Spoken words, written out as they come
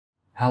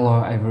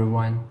Hello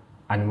everyone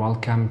and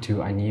welcome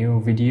to a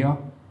new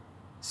video.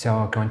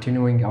 So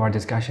continuing our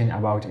discussion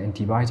about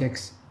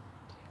antibiotics,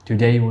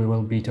 today we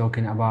will be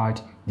talking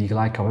about the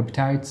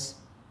glycopeptides.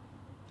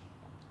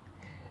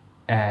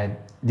 The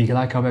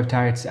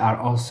glycopeptides are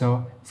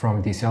also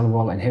from the cell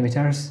wall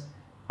inhibitors,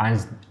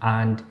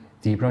 and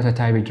the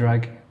prototype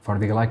drug for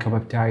the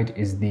glycopeptide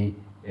is the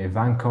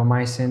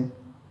Vancomycin,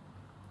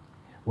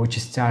 which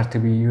started to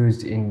be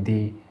used in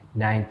the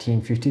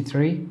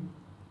 1953,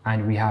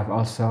 and we have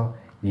also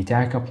the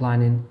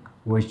Teicoplanin,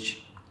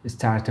 which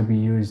started to be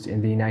used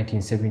in the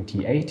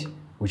 1978,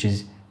 which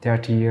is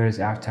 30 years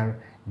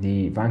after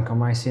the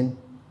Vancomycin.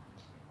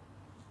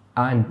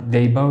 And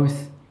they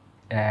both,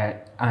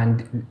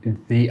 and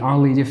the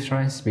only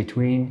difference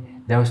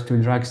between those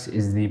two drugs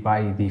is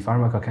by the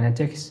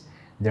pharmacokinetics.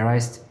 The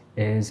rest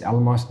is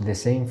almost the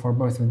same for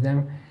both of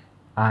them.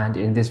 And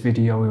in this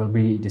video, we will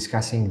be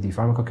discussing the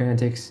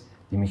pharmacokinetics,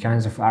 the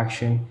mechanism of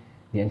action,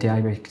 the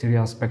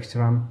antibacterial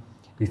spectrum,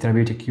 the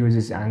therapeutic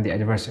uses, and the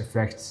adverse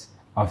effects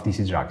of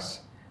these drugs.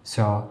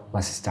 So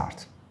let's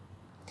start.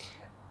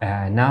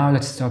 Now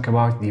let's talk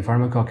about the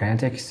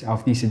pharmacokinetics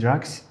of these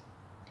drugs.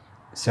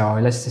 So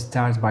let's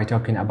start by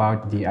talking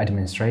about the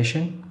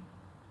administration.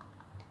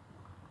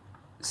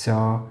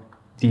 So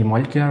the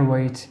molecular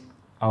weight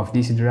of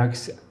these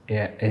drugs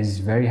is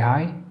very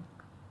high.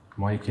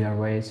 Molecular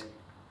weight.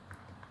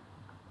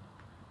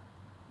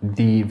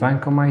 The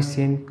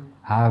vancomycin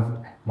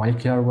have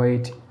molecular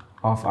weight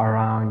of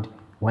around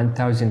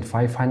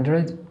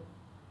 1,500,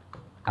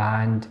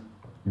 and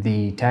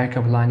the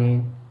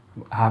teicoplanin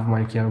have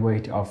molecular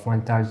weight of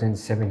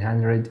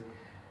 1,700,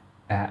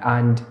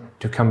 and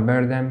to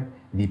compare them,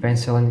 the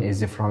penicillin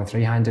is from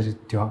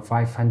 300 to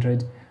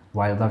 500,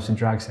 while those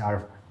drugs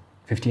are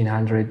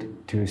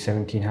 1,500 to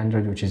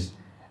 1,700, which is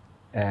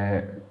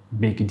a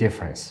big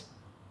difference.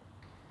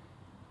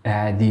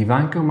 The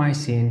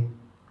vancomycin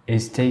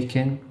is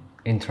taken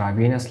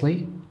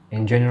intravenously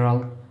in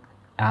general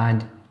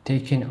and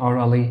taken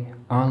orally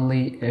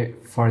only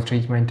for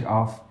treatment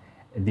of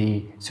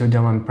the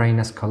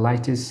pseudomembranous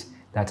colitis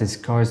that is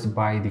caused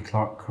by the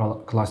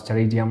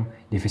Clostridium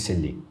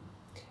difficile.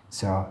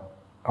 So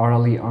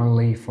orally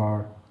only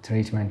for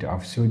treatment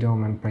of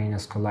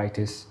pseudomembranous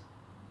colitis,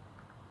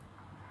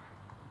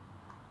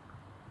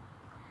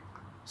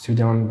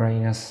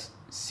 pseudomembranous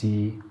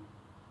C.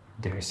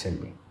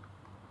 difficile.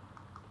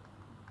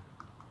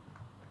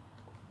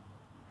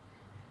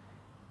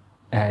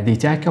 The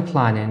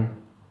teicoplanin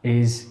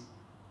is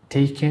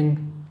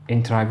taken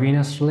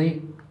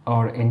intravenously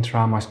or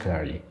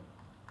intramuscularly.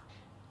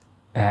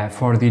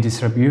 For the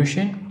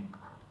distribution,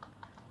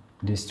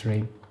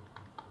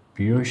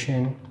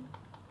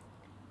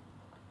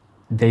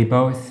 they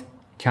both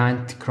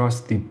can't cross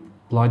the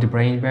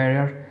blood-brain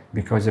barrier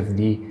because of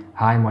the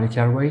high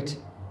molecular weight,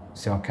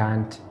 so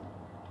can't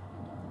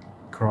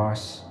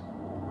cross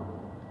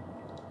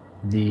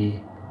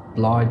the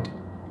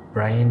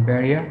blood-brain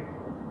barrier.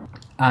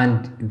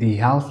 And the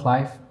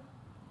half-life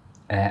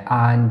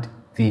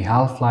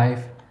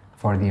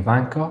for the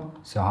vanco,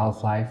 so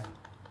half-life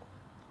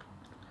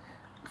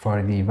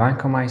for the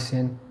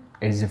vancomycin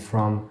is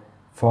from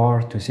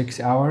 4 to 6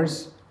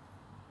 hours,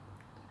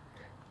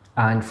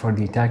 and for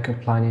the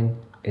teicoplanin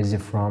is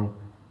from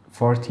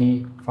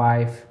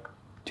 45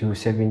 to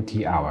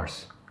 70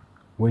 hours,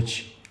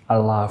 which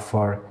allow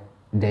for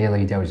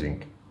daily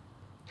dosing.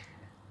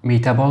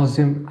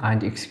 Metabolism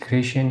and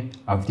excretion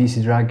of those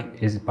drugs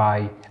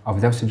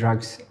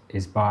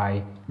is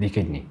by the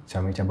kidney.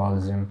 So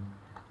metabolism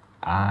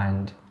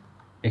and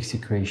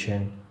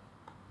excretion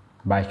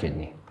by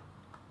kidney.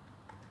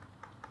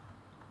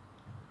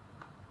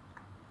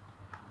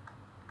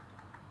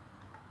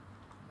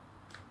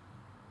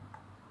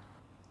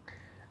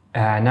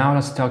 Now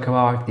let's talk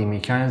about the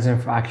mechanism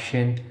of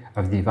action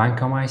of the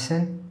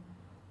vancomycin.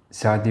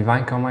 So the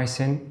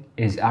vancomycin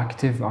is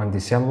active on the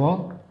cell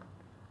wall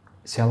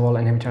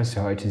inhibitor,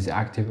 so it is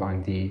active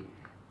on the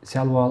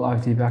cell wall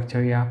of the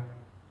bacteria,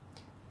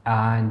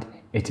 and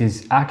it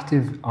is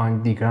active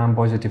on the gram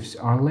positives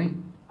only,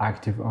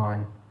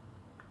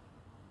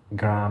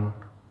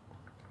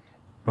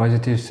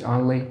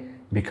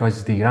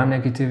 because the gram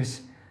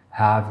negatives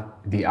have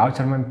the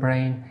outer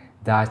membrane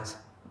that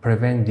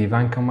prevent the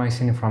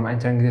vancomycin from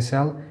entering the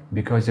cell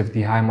because of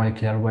the high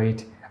molecular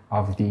weight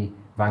of the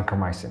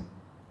vancomycin.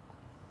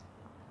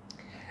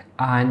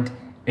 And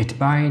it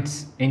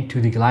binds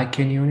into the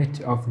glycan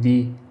unit of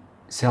the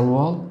cell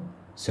wall.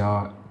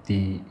 So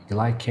the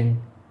glycan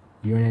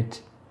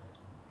unit,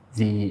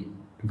 the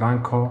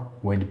vanco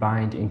would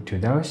bind into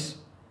those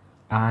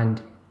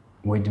and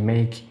would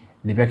make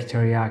the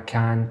bacteria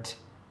can't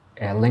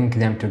link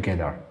them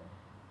together.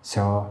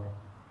 So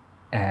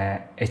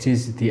it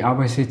is the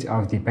opposite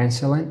of the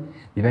penicillin.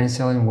 The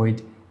penicillin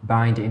would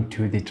bind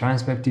into the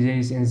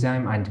transpeptidase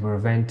enzyme and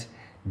prevent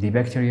the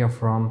bacteria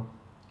from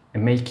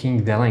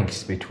making the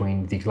links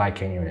between the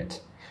glycan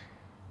unit.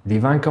 The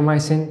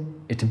vancomycin,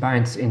 it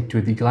binds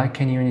into the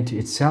glycan unit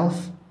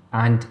itself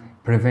and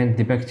prevent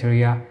the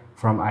bacteria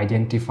from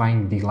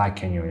identifying the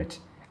glycan unit.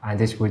 and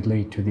this would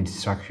lead to the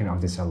destruction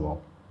of the cell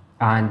wall.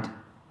 And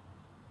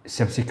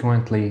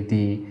subsequently,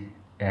 the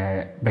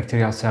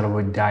bacterial cell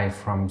would die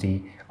from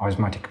the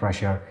osmotic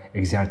pressure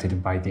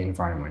exerted by the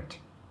environment.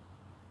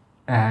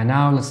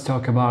 Now let's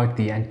talk about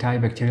the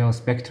antibacterial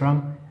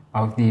spectrum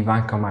of the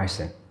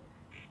vancomycin.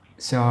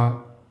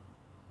 So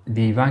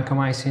the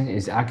vancomycin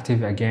is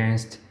active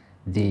against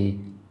the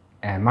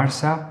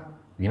MRSA,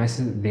 the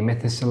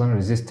methicillin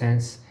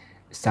resistance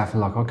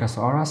Staphylococcus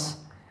aureus,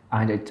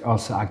 and it's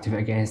also active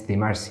against the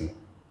MRSE,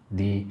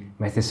 the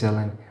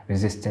methicillin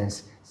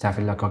resistance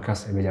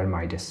Staphylococcus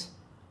epidermidis.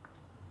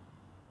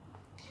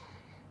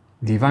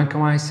 The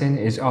vancomycin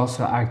is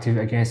also active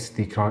against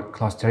the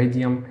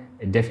Clostridium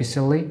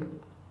difficile,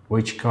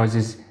 which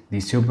causes the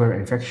super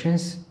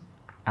infections,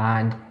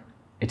 and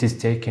it is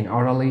taken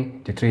orally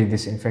to treat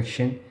this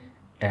infection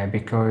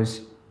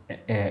because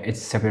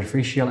it's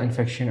superficial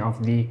infection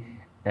of the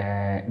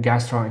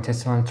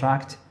gastrointestinal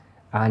tract,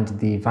 and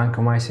the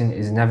vancomycin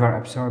is never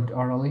absorbed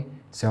orally,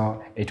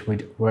 so it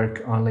would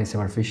work only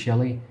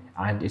superficially,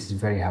 and it's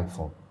very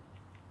helpful.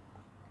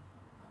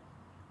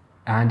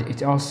 And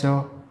it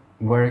also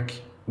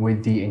works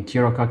with the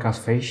enterococcus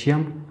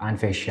facium and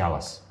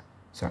facialis.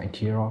 So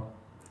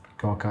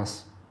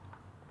enterococcus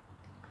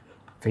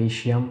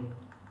facium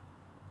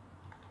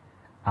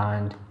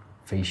and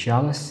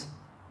facialis,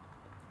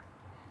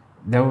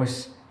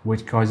 those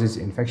which causes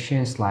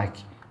infections like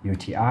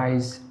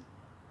UTIs,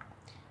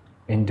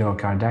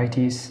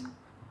 endocarditis,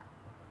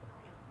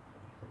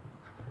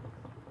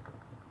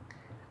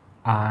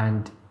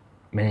 and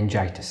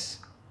meningitis.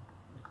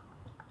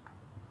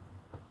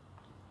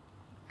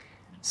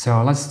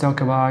 So let's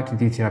talk about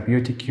the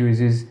therapeutic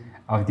uses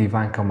of the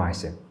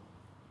vancomycin.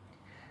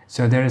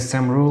 So there are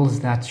some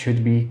rules that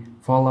should be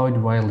followed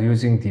while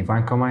using the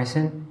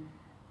vancomycin.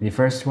 The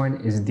first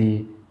one is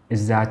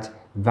that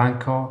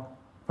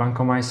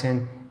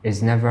vancomycin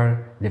is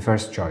never the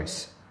first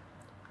choice.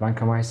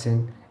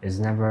 Vancomycin is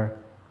never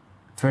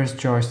first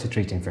choice to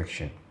treat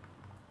infection.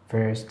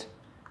 First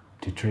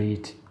to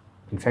treat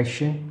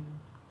infection,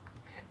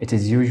 it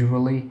is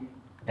usually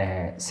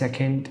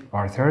second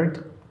or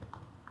third.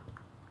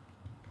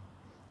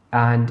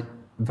 And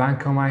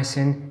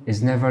vancomycin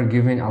is never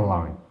given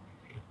alone.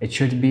 It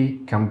should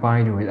be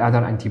combined with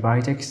other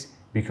antibiotics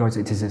because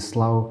it is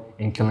slow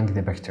in killing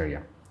the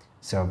bacteria.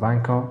 So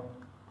vanco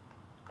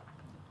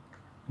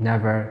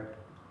never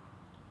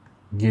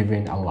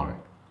given alone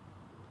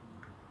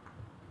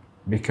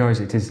because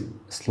it is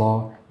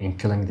slow in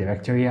killing the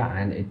bacteria,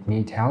 and it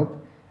needs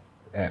help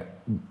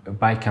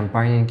by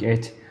combining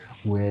it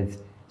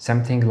with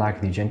something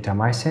like the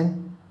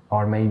gentamicin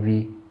or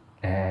maybe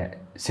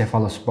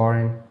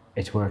cephalosporin.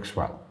 It works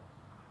well.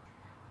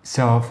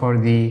 So for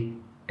the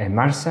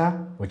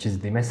MRSA, which is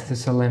the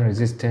methicillin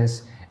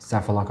resistance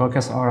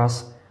Staphylococcus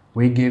aureus,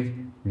 we give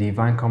the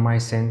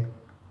vancomycin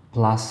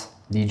plus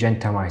the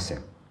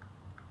gentamicin.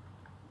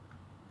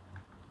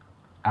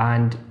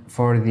 And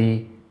for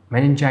the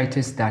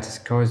meningitis that is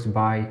caused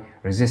by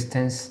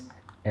resistance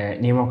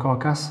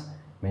pneumococcus,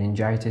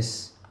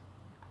 meningitis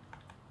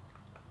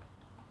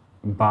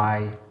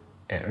by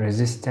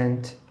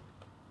resistant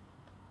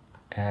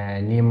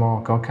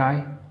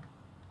pneumococci,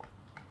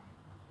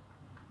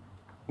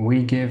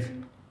 we give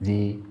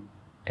the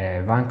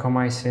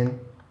vancomycin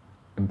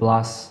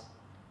plus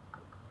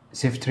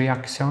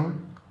ceftriaxone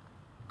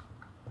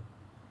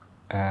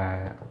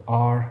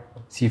or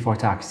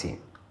cefotaxime,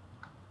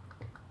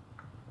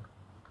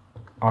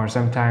 or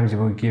sometimes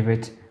we give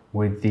it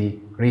with the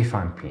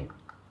rifampin.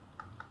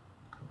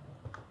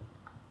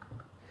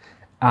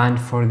 And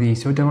for the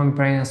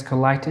pseudomembranous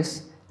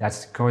colitis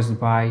that's caused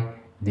by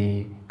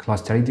the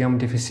Clostridium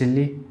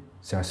difficile,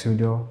 so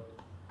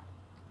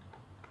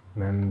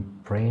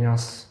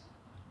pseudomembranous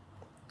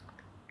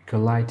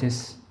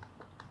colitis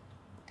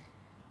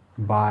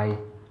by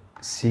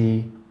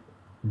C.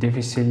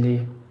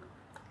 difficile,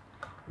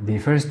 the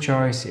first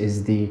choice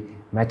is the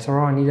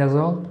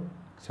metronidazole,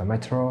 so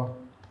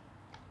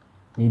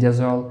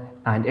metronidazole,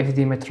 and if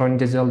the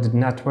metronidazole did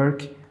not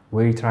work,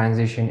 we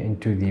transition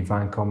into the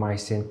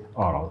vancomycin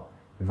oral,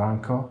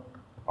 vanco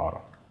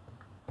oral.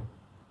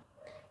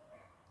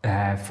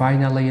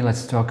 Finally,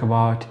 let's talk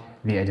about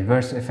the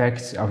adverse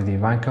effects of the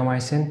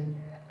vancomycin,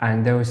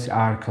 and those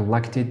are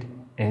collected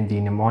in the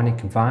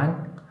mnemonic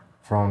VAN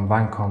from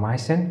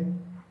vancomycin,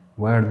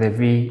 where the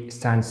V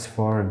stands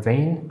for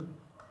vein,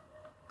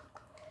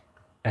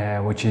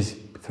 which is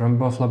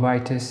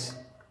thrombophlebitis,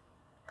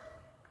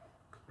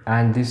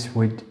 and this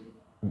would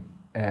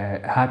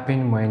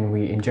happen when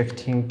we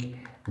injecting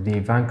the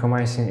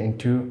vancomycin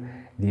into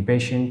the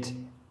patient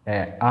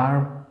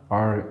arm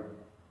or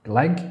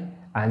leg,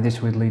 and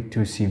this would lead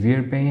to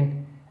severe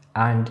pain,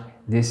 and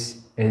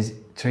this is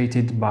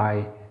treated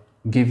by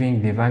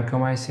giving the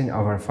vancomycin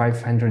over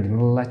 500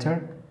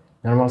 milliliter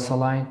normal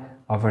saline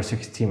over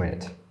 60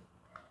 minutes.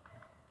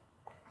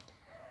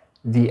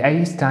 The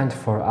A stands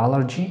for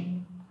allergy,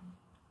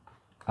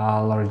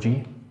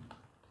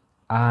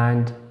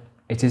 and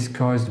it is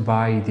caused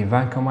by the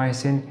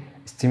vancomycin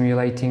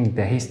stimulating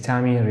the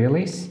histamine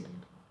release,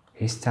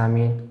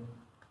 histamine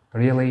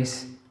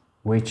release,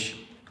 which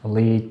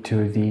lead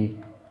to the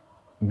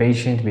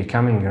patient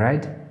becoming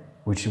red,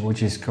 which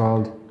is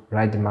called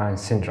red man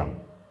syndrome.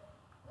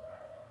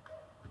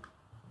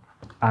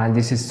 And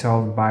this is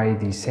solved by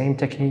the same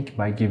technique,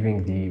 by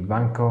giving the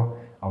Vanco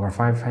over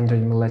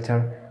 500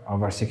 ml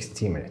over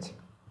 60 minutes.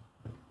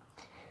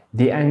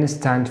 The N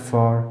stands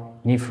for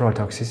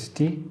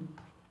nephrotoxicity,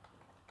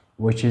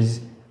 which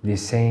is the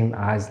same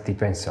as the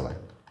penicillin.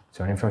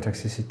 So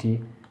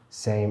nephrotoxicity,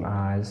 same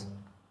as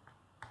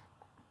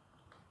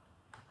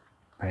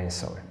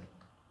penicillin.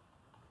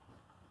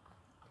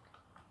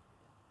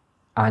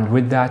 And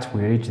with that,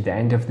 we reach the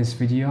end of this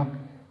video.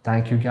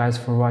 Thank you guys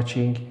for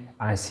watching,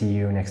 and see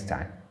you next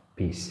time.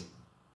 Peace.